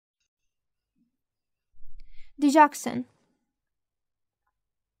Digoxin.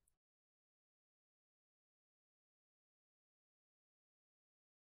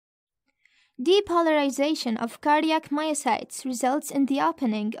 Depolarization of cardiac myocytes results in the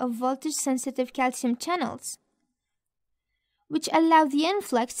opening of voltage-sensitive calcium channels, which allow the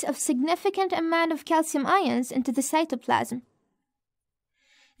influx of significant amount of calcium ions into the cytoplasm.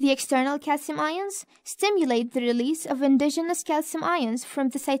 The external calcium ions stimulate the release of endogenous calcium ions from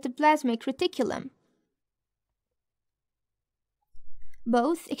the cytoplasmic reticulum.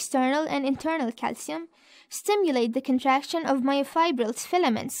 Both external and internal calcium stimulate the contraction of myofibrils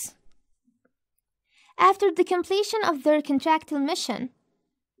filaments. After the completion of their contractile mission,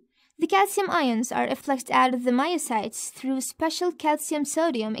 the calcium ions are effluxed out of the myocytes through special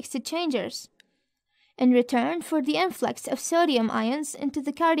calcium-sodium exchangers, in return for the influx of sodium ions into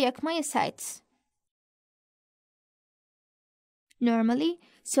the cardiac myocytes. Normally,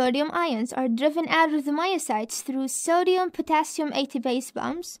 sodium ions are driven out of the myocytes through sodium-potassium ATPase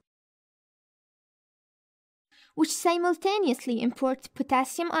bonds, which simultaneously import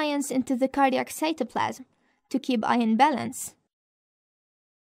potassium ions into the cardiac cytoplasm to keep ion balance.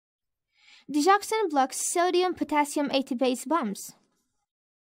 Digoxin blocks sodium-potassium ATPase bonds.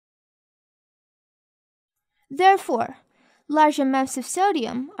 Therefore, large amounts of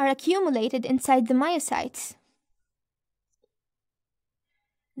sodium are accumulated inside the myocytes.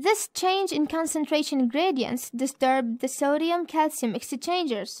 This change in concentration gradients disturb the sodium-calcium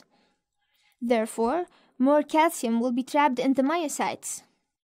exchangers. Therefore, more calcium will be trapped in the myocytes.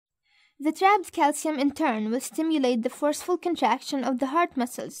 The trapped calcium in turn will stimulate the forceful contraction of the heart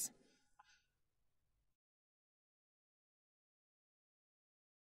muscles.